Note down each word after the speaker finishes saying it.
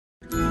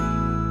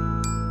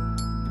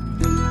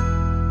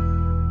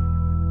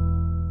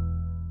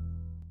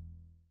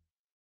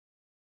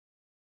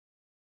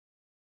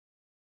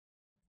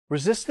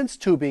Resistance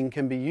tubing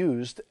can be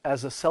used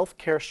as a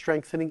self-care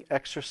strengthening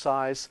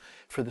exercise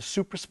for the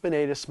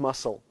supraspinatus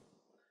muscle.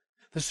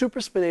 The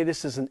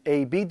supraspinatus is an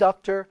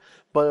abductor,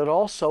 but it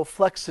also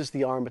flexes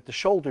the arm at the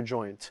shoulder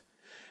joint.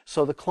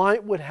 So the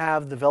client would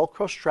have the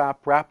Velcro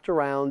strap wrapped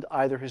around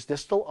either his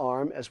distal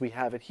arm, as we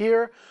have it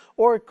here,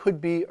 or it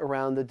could be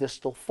around the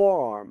distal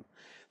forearm.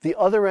 The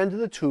other end of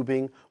the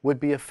tubing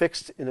would be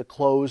affixed in a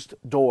closed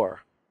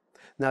door.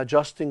 Now,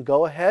 Justin,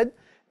 go ahead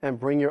and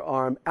bring your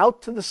arm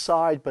out to the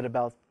side, but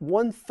about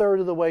 1/3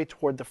 of the way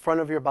toward the front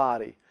of your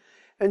body.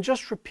 And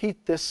just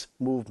repeat this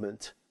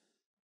movement.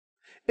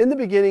 In the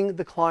beginning,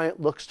 the client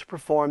looks to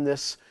perform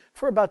this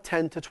for about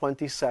 10 to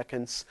 20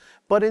 seconds,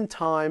 but in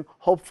time,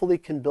 hopefully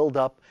can build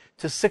up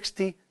to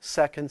 60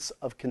 seconds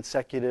of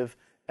consecutive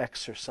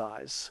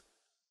exercise.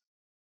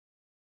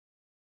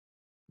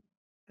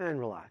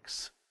 And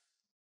relax.